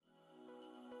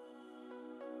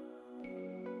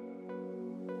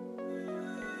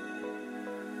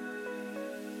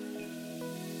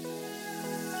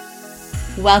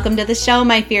Welcome to the show,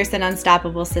 my fierce and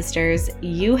unstoppable sisters.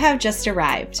 You have just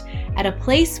arrived at a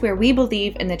place where we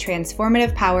believe in the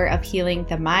transformative power of healing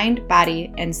the mind,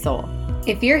 body, and soul.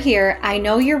 If you're here, I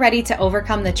know you're ready to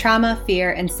overcome the trauma,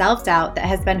 fear, and self-doubt that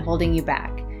has been holding you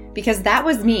back. Because that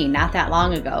was me not that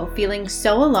long ago, feeling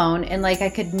so alone and like I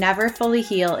could never fully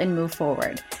heal and move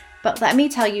forward. But let me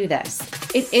tell you this,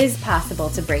 it is possible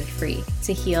to break free,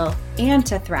 to heal, and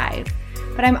to thrive.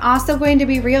 But I'm also going to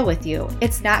be real with you.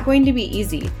 It's not going to be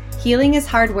easy. Healing is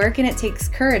hard work and it takes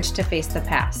courage to face the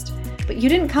past. But you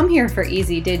didn't come here for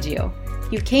easy, did you?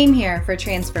 You came here for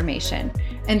transformation.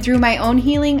 And through my own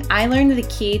healing, I learned the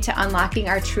key to unlocking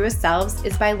our truest selves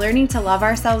is by learning to love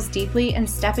ourselves deeply and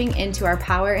stepping into our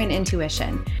power and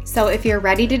intuition. So if you're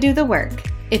ready to do the work,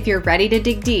 if you're ready to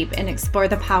dig deep and explore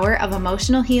the power of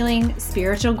emotional healing,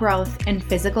 spiritual growth, and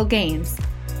physical gains,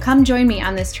 come join me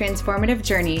on this transformative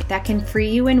journey that can free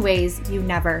you in ways you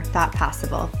never thought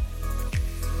possible.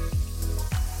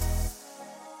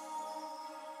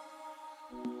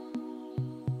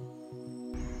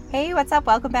 Hey, what's up?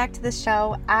 Welcome back to the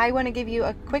show. I want to give you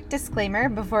a quick disclaimer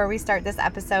before we start this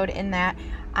episode in that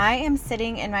I am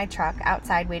sitting in my truck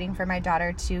outside waiting for my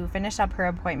daughter to finish up her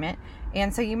appointment.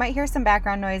 And so you might hear some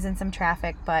background noise and some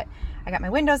traffic, but I got my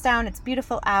windows down, it's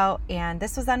beautiful out, and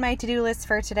this was on my to-do list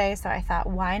for today, so I thought,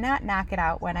 why not knock it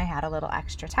out when I had a little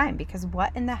extra time? Because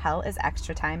what in the hell is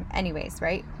extra time anyways,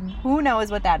 right? Who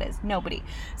knows what that is? Nobody.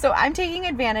 So I'm taking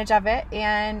advantage of it,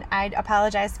 and I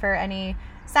apologize for any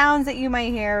sounds that you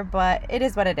might hear, but it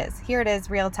is what it is. Here it is,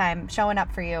 real time, showing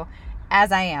up for you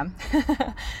as I am.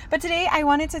 But today I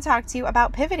wanted to talk to you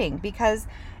about pivoting because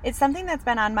it's something that's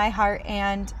been on my heart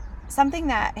and something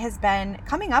that has been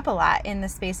coming up a lot in the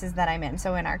spaces that I'm in.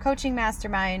 So in our coaching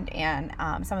mastermind and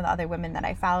some of the other women that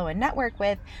I follow and network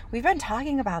with, we've been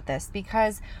talking about this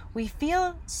because we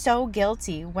feel so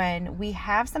guilty when we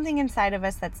have something inside of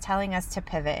us that's telling us to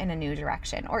pivot in a new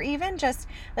direction, or even just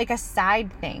like a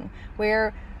side thing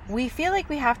where we feel like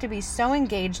we have to be so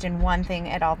engaged in one thing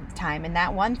at all the time, and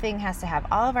that one thing has to have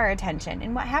all of our attention.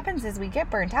 And what happens is we get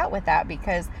burnt out with that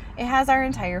because it has our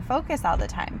entire focus all the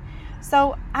time.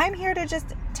 So I'm here to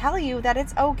just tell you that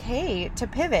it's okay to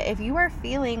pivot. If you are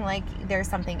feeling like there's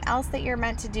something else that you're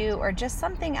meant to do, or just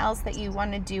something else that you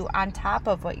want to do on top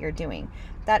of what you're doing,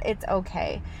 that it's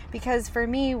okay. Because for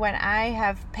me, when I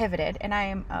have pivoted, and I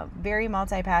am a very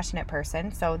multi-passionate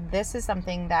person, so this is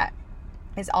something that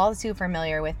is all too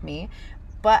familiar with me,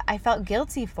 but I felt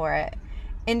guilty for it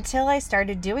until I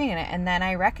started doing it. And then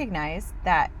I recognized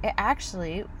that it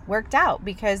actually worked out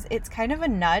because it's kind of a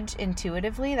nudge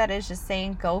intuitively that is just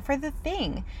saying, go for the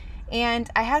thing. And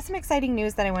I have some exciting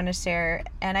news that I want to share,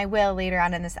 and I will later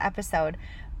on in this episode.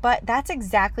 But that's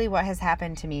exactly what has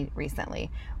happened to me recently,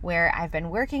 where I've been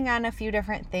working on a few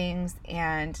different things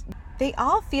and they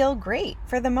all feel great.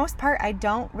 For the most part, I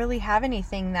don't really have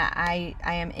anything that I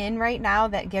am in right now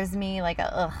that gives me like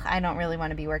I don't really want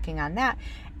to be working on that.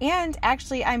 And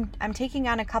actually, I'm taking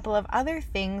on a couple of other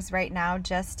things right now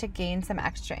just to gain some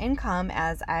extra income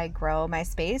as I grow my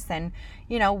space and,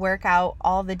 work out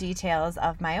all the details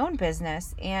of my own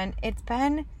business. And it's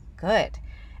been good.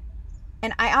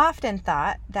 And I often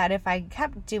thought that if I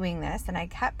kept doing this and I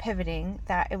kept pivoting,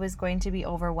 that it was going to be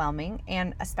overwhelming.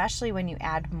 And especially when you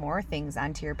add more things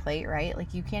onto your plate, right?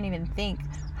 Like you can't even think,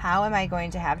 how am I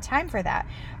going to have time for that?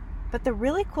 But the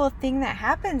really cool thing that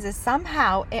happens is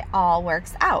somehow it all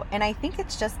works out. And I think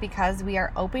it's just because we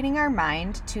are opening our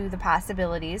mind to the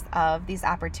possibilities of these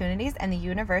opportunities, and the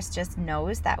universe just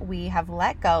knows that we have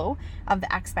let go of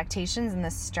the expectations and the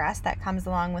stress that comes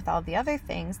along with all the other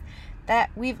things, that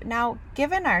we've now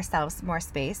given ourselves more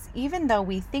space, even though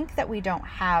we think that we don't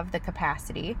have the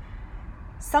capacity.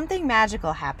 Something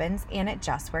magical happens and it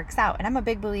just works out. And I'm a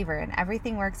big believer in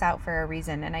everything works out for a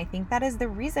reason. And I think that is the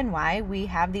reason why we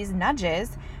have these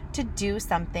nudges to do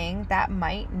something that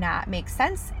might not make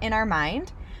sense in our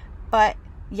mind, but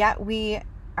yet we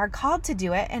are called to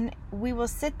do it. And we will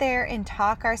sit there and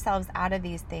talk ourselves out of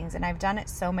these things. And I've done it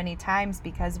so many times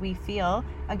because we feel,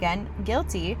 again,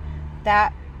 guilty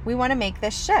that we want to make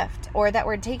this shift or that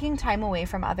we're taking time away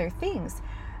from other things.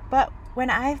 But when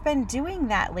I've been doing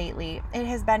that lately, it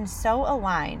has been so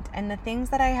aligned, and the things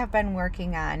that I have been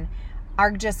working on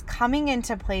are just coming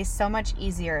into place so much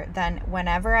easier than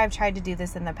whenever I've tried to do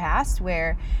this in the past,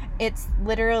 where it's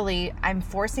literally, I'm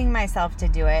forcing myself to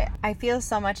do it. I feel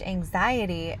so much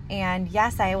anxiety, and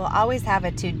yes, I will always have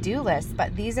a to-do list,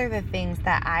 but these are the things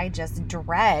that I just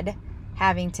dread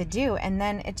having to do, and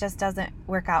then it just doesn't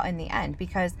work out in the end,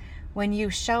 because when you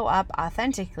show up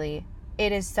authentically,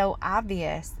 it is so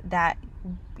obvious that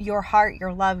your heart,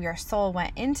 your love, your soul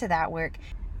went into that work.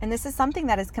 And this is something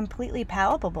that is completely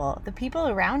palpable. The people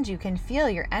around you can feel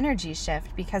your energy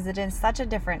shift because it is such a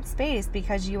different space,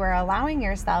 because you are allowing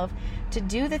yourself to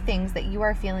do the things that you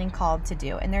are feeling called to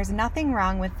do. And there's nothing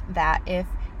wrong with that if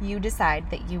you decide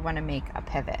that you want to make a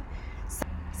pivot.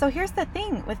 So here's the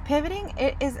thing with pivoting,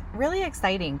 it is really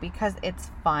exciting because it's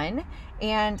fun.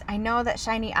 And I know that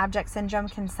shiny object syndrome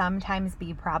can sometimes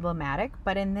be problematic,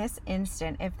 but in this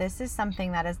instant, if this is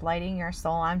something that is lighting your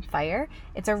soul on fire,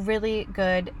 it's a really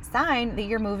good sign that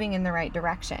you're moving in the right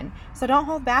direction. So don't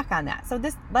hold back on that. So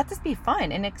let this be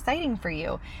fun and exciting for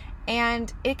you.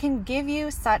 And it can give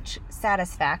you such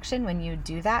satisfaction when you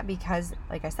do that because,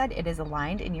 like I said, it is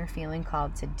aligned and you're feeling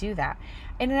called to do that.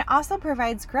 And it also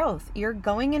provides growth. You're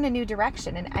going in a new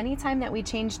direction. And anytime that we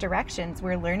change directions,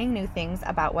 we're learning new things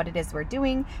about what it is we're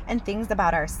doing and things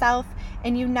about ourselves.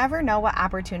 And you never know what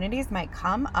opportunities might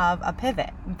come of a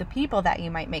pivot, the people that you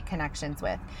might make connections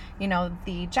with,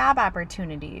 the job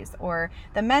opportunities or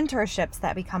the mentorships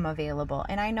that become available.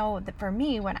 And I know that for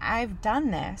me, when I've done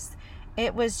this,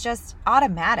 it was just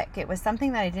automatic. It was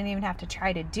something that I didn't even have to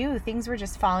try to do. Things were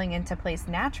just falling into place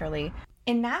naturally.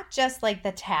 And not just like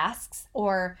the tasks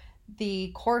or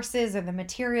the courses or the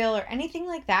material or anything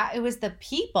like that. It was the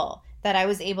people that I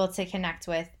was able to connect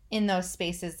with in those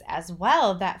spaces as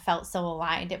well that felt so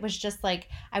aligned. It was just like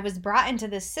I was brought into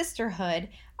this sisterhood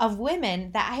of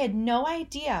women that I had no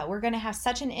idea were going to have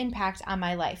such an impact on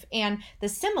my life. And the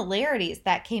similarities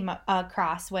that came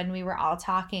across when we were all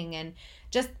talking, and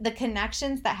just the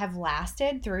connections that have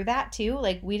lasted through that too.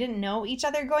 Like, we didn't know each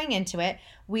other going into it.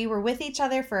 We were with each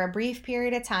other for a brief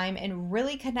period of time and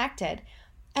really connected.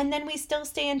 And then we still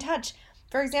stay in touch.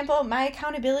 For example, my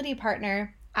accountability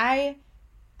partner,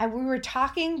 we were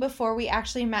talking before we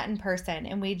actually met in person,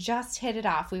 and we just hit it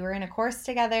off. We were in a course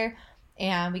together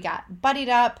and we got buddied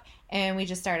up and we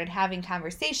just started having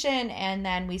conversation, and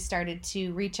then we started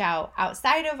to reach out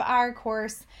outside of our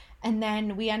course, and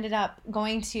then we ended up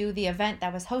going to the event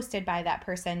that was hosted by that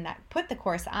person that put the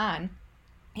course on,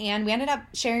 and we ended up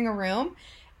sharing a room.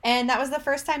 And that was the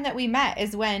first time that we met,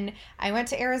 is when I went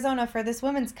to Arizona for this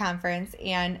women's conference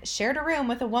and shared a room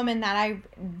with a woman that I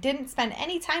didn't spend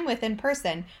any time with in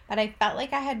person, but I felt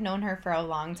like I had known her for a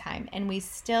long time. And we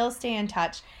still stay in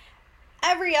touch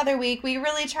every other week. We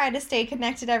really try to stay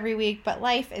connected every week, but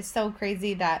life is so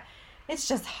crazy that it's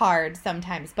just hard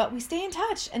sometimes. But we stay in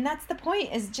touch, and that's the point,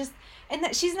 and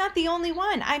that she's not the only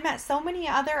one. I met so many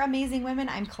other amazing women.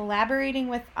 I'm collaborating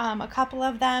with a couple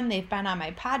of them. They've been on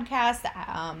my podcast.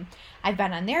 I've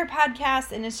been on their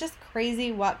podcast, and it's just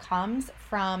crazy what comes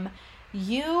from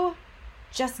you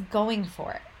just going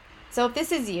for it. So if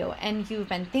this is you and you've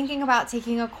been thinking about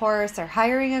taking a course or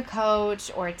hiring a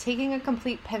coach or taking a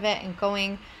complete pivot and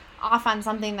going off on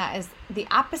something that is the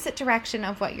opposite direction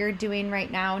of what you're doing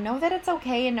right now, know that it's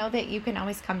okay, and know that you can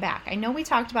always come back. I know we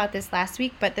talked about this last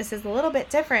week, but this is a little bit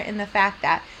different in the fact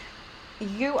that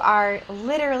you are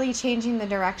literally changing the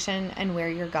direction and where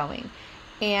you're going.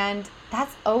 And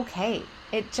that's okay.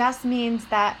 It just means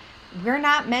that we're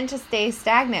not meant to stay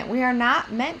stagnant. We are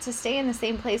not meant to stay in the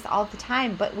same place all the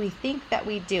time, but we think that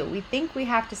we do. We think we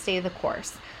have to stay the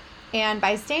course. And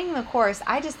by staying the course,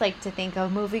 I just like to think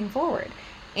of moving forward.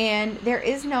 And there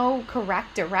is no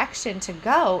correct direction to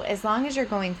go. As long as you're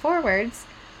going forwards,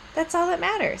 that's all that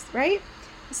matters, right?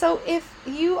 So if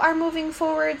you are moving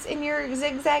forwards and you're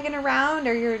zigzagging around,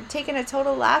 or you're taking a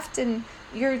total left and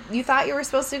you thought you were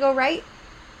supposed to go right,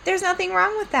 there's nothing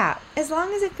wrong with that, as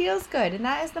long as it feels good. And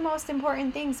that is the most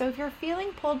important thing. So if you're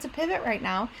feeling pulled to pivot right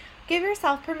now, give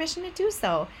yourself permission to do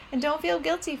so, and don't feel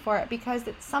guilty for it, because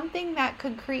it's something that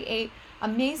could create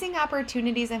amazing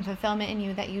opportunities and fulfillment in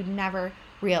you that you'd never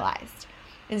realized.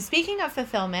 And speaking of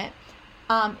fulfillment,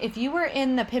 if you were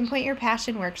in the Pinpoint Your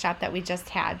Passion workshop that we just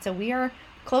had, so we are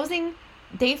closing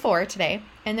day 4 today,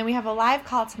 and then we have a live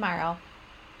call tomorrow.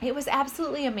 It was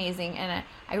absolutely amazing, and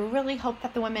I really hope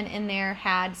that the women in there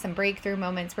had some breakthrough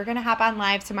moments. We're going to hop on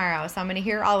live tomorrow, so I'm going to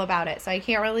hear all about it. So I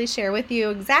can't really share with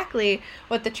you exactly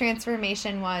what the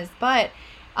transformation was, but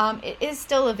it is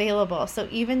still available. So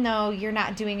even though you're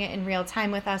not doing it in real time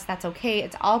with us, that's okay.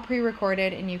 It's all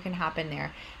pre-recorded and you can hop in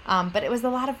there. But it was a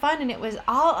lot of fun, and it was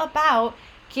all about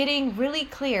getting really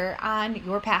clear on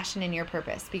your passion and your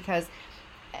purpose, because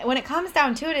when it comes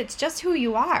down to it, it's just who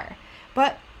you are.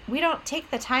 But we don't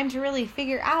take the time to really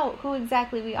figure out who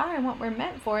exactly we are and what we're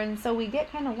meant for. And so we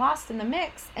get kind of lost in the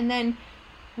mix, and then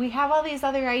we have all these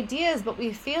other ideas, but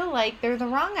we feel like they're the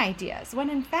wrong ideas, when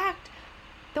in fact,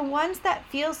 the ones that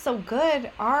feel so good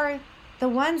are the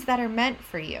ones that are meant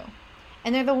for you.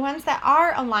 And they're the ones that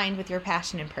are aligned with your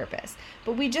passion and purpose.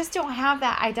 But we just don't have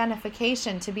that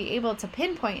identification to be able to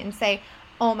pinpoint and say,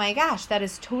 oh my gosh, that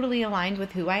is totally aligned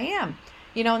with who I am.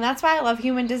 And that's why I love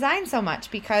human design so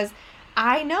much, because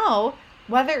I know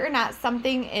whether or not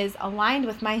something is aligned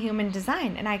with my human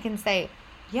design. And I can say,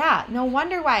 yeah, no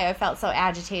wonder why I felt so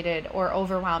agitated or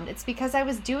overwhelmed. It's because I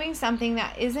was doing something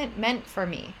that isn't meant for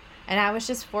me, and I was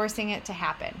just forcing it to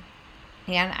happen.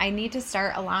 And I need to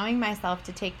start allowing myself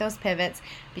to take those pivots,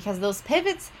 because those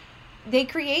pivots, they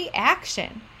create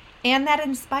action. And that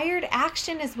inspired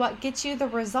action is what gets you the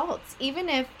results. Even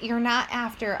if you're not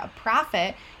after a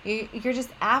profit, you're just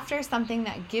after something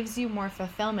that gives you more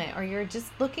fulfillment, or you're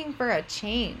just looking for a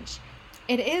change.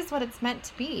 It is what it's meant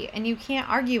to be, and you can't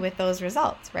argue with those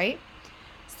results, right?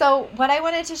 So what I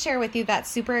wanted to share with you that's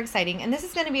super exciting, and this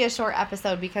is going to be a short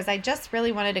episode because I just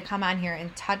really wanted to come on here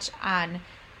and touch on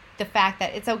the fact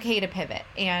that it's okay to pivot.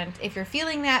 And if you're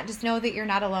feeling that, just know that you're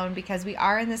not alone, because we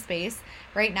are in the space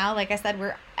right now. Like I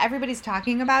said, everybody's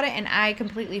talking about it, and I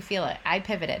completely feel it. I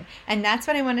pivoted. And that's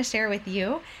what I want to share with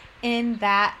you, in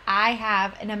that I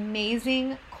have an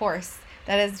amazing course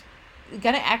that is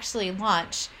going to actually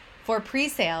launch for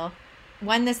pre-sale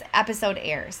when this episode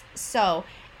airs. So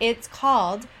it's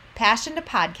called Passion to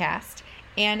Podcast,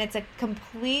 and it's a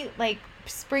complete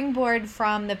springboard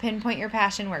from the Pinpoint Your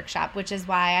Passion workshop, which is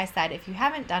why I said if you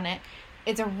haven't done it,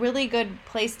 it's a really good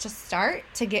place to start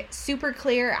to get super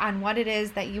clear on what it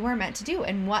is that you are meant to do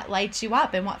and what lights you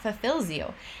up and what fulfills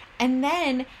you. And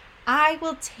then I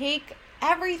will take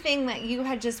everything that you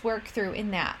had just worked through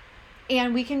in that,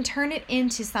 and we can turn it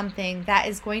into something that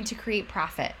is going to create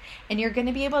profit. And you're going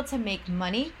to be able to make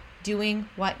money doing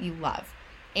what you love.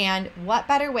 And what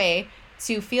better way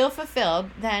to feel fulfilled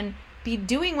than be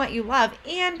doing what you love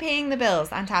and paying the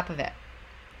bills on top of it.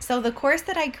 So the course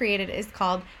that I created is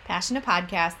called Passion to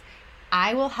Podcast.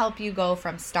 I will help you go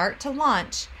from start to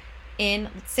launch in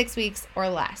 6 weeks or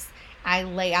less. I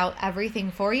lay out everything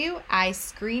for you. I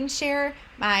screen share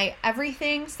my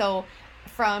everything. So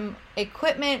from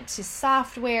equipment to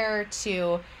software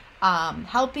to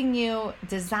helping you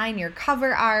design your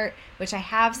cover art, which I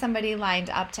have somebody lined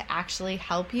up to actually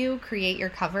help you create your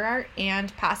cover art,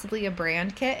 and possibly a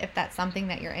brand kit if that's something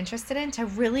that you're interested in, to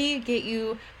really get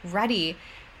you ready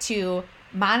to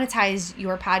monetize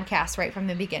your podcast right from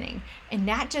the beginning. And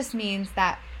that just means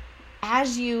that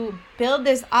as you build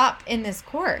this up in this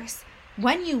course,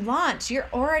 when you launch, you're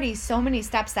already so many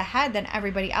steps ahead than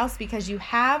everybody else, because you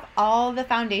have all the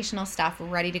foundational stuff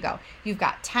ready to go. You've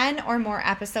got 10 or more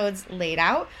episodes laid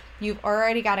out. You've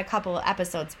already got a couple of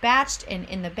episodes batched and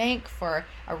in the bank for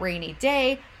a rainy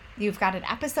day. You've got an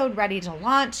episode ready to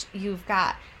launch. You've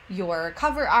got your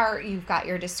cover art. You've got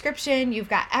your description. You've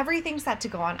got everything set to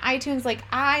go on iTunes.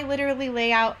 I literally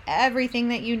lay out everything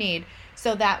that you need,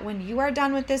 so that when you are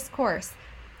done with this course,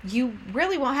 you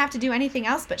really won't have to do anything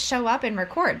else but show up and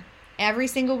record every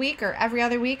single week or every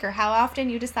other week, or how often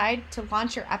you decide to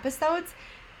launch your episodes.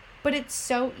 But it's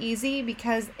so easy,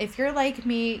 because if you're like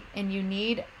me and you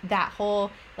need that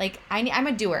whole, I'm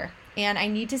a doer, and I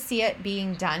need to see it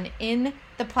being done in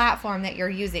the platform that you're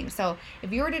using. So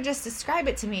if you were to just describe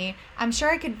it to me, I'm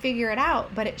sure I could figure it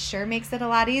out, but it sure makes it a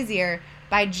lot easier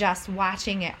by just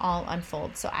watching it all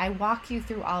unfold. So I walk you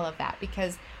through all of that,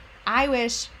 because I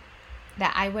wish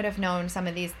that I would have known some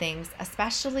of these things,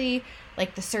 especially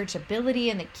like the searchability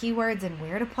and the keywords and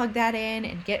where to plug that in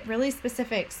and get really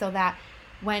specific, so that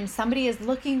when somebody is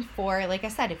looking for, like I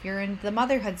said, if you're in the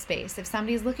motherhood space, if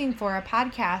somebody's looking for a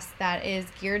podcast that is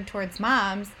geared towards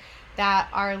moms that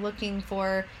are looking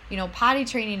for, potty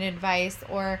training advice,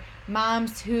 or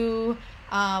moms who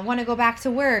want to go back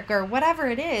to work, or whatever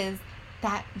it is,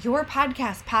 that your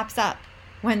podcast pops up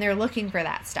when they're looking for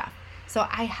that stuff. So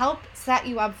I help set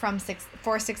you up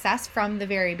for success from the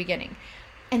very beginning.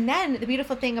 And then the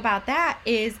beautiful thing about that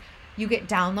is you get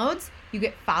downloads, you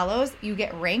get follows, you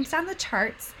get ranked on the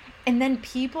charts, and then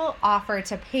people offer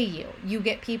to pay you. You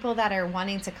get people that are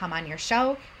wanting to come on your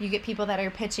show. You get people that are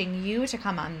pitching you to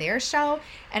come on their show.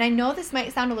 And I know this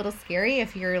might sound a little scary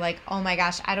if you're like, oh my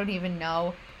gosh, I don't even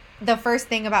know the first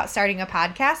thing about starting a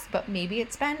podcast, but maybe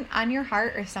it's been on your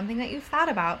heart or something that you've thought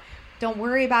about. Don't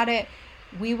worry about it.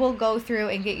 We will go through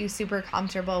and get you super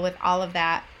comfortable with all of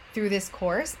that through this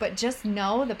course, but just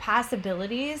know the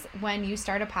possibilities when you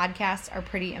start a podcast are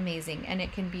pretty amazing, and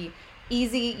it can be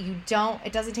easy.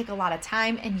 It doesn't take a lot of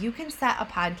time, and you can set a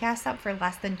podcast up for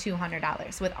less than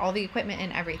 $200 with all the equipment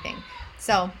and everything.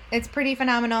 So it's pretty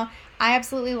phenomenal. I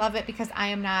absolutely love it, because I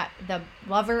am not the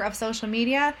lover of social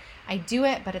media. I do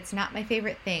it, but it's not my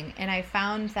favorite thing. And I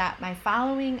found that my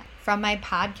following from my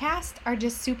podcast are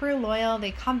just super loyal.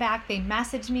 They come back, they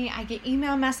message me. I get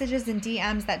email messages and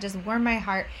DMs that just warm my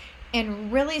heart.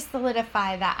 and really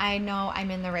solidify that I know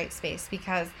I'm in the right space,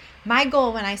 because my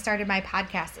goal when I started my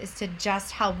podcast is to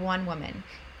just help one woman.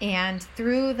 And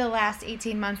through the last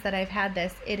 18 months that I've had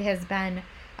this, it has been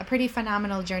a pretty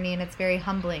phenomenal journey, and it's very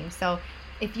humbling. So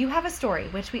if you have a story,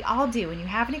 which we all do, and you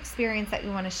have an experience that you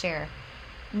want to share,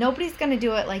 nobody's going to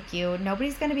do it like you.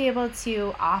 Nobody's going to be able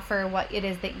to offer what it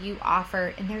is that you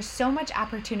offer. And there's so much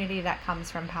opportunity that comes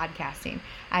from podcasting.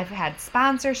 I've had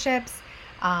sponsorships.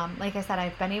 Like I said,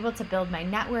 I've been able to build my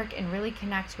network and really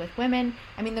connect with women.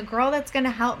 I mean, the girl that's going to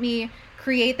help me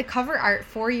create the cover art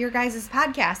for your guys'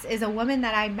 podcast is a woman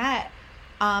that I met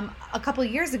a couple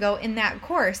years ago in that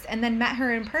course, and then met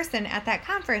her in person at that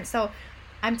conference. So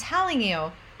I'm telling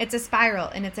you, it's a spiral,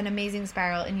 and it's an amazing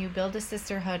spiral, and you build a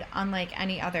sisterhood unlike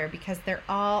any other, because they're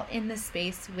all in the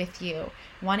space with you,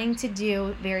 wanting to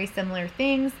do very similar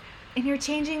things. And you're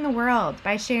changing the world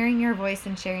by sharing your voice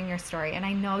and sharing your story. And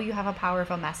I know you have a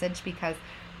powerful message, because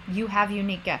you have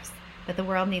unique gifts that the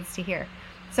world needs to hear.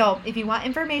 So if you want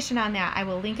information on that, I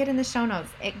will link it in the show notes.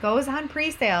 It goes on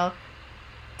pre-sale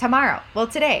tomorrow. Well,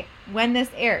 today, when this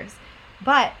airs.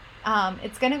 But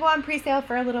it's going to go on pre-sale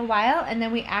for a little while, and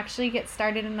then we actually get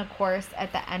started in the course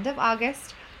at the end of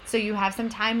August. So you have some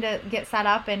time to get set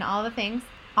up and all the things.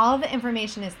 All of the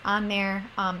information is on there.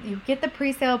 You get the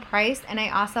pre-sale price, and I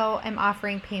also am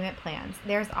offering payment plans.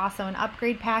 There's also an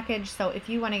upgrade package. So if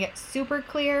you want to get super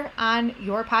clear on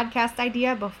your podcast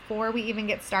idea before we even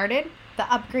get started,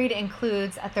 the upgrade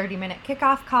includes a 30-minute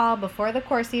kickoff call before the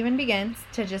course even begins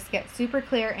to just get super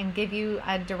clear and give you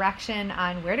a direction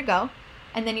on where to go.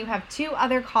 And then you have 2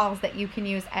 other calls that you can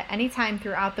use at any time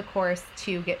throughout the course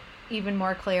to get even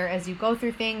more clear as you go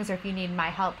through things, or if you need my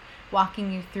help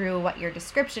walking you through what your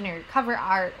description or your cover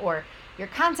art or your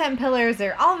content pillars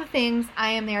or all the things,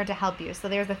 I am there to help you. So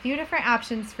there's a few different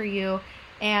options for you,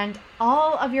 and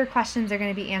all of your questions are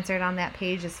going to be answered on that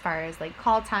page as far as like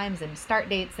call times and start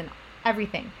dates and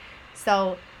everything.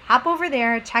 So hop over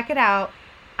there, check it out.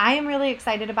 I am really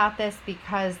excited about this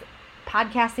because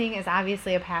podcasting is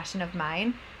obviously a passion of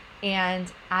mine,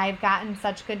 and I've gotten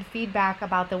such good feedback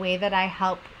about the way that I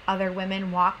help other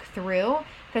women walk through,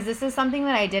 because this is something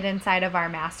that I did inside of our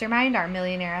mastermind, our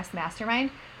Millionaires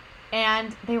Mastermind.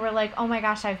 And they were like, oh my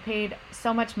gosh, I've paid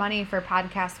so much money for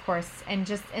podcast course, and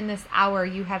just in this hour,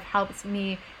 you have helped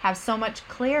me have so much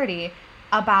clarity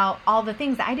about all the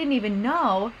things that I didn't even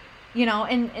know, you know,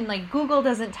 and like Google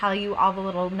doesn't tell you all the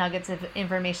little nuggets of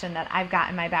information that I've got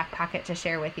in my back pocket to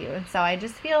share with you. And so I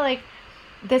just feel like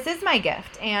this is my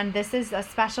gift, and this is a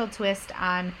special twist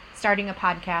on starting a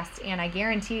podcast. And I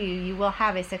guarantee you will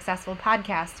have a successful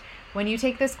podcast when you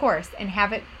take this course and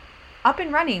have it up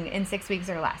and running in 6 weeks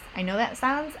or less. I know that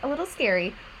sounds a little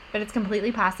scary, but it's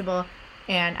completely possible.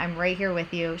 And I'm right here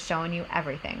with you, showing you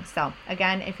everything. So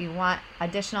again, if you want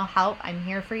additional help, I'm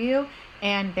here for you.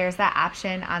 And there's that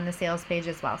option on the sales page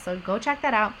as well. So go check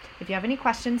that out. If you have any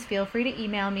questions, feel free to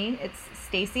email me. It's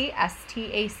Stacy,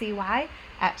 STACY,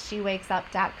 at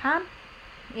shewakes.com.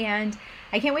 And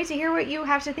I can't wait to hear what you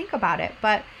have to think about it.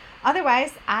 But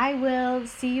otherwise, I will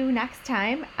see you next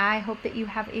time. I hope that you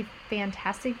have a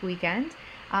fantastic weekend.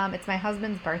 It's my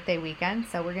husband's birthday weekend,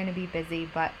 so we're going to be busy,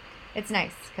 but it's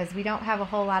nice because we don't have a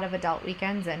whole lot of adult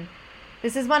weekends, and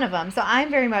this is one of them. So I'm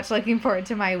very much looking forward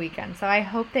to my weekend. So I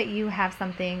hope that you have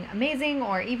something amazing,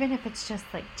 or even if it's just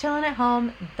like chilling at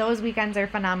home, those weekends are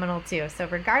phenomenal too. So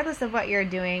regardless of what you're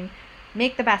doing,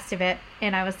 make the best of it,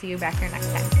 and I will see you back here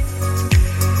next time.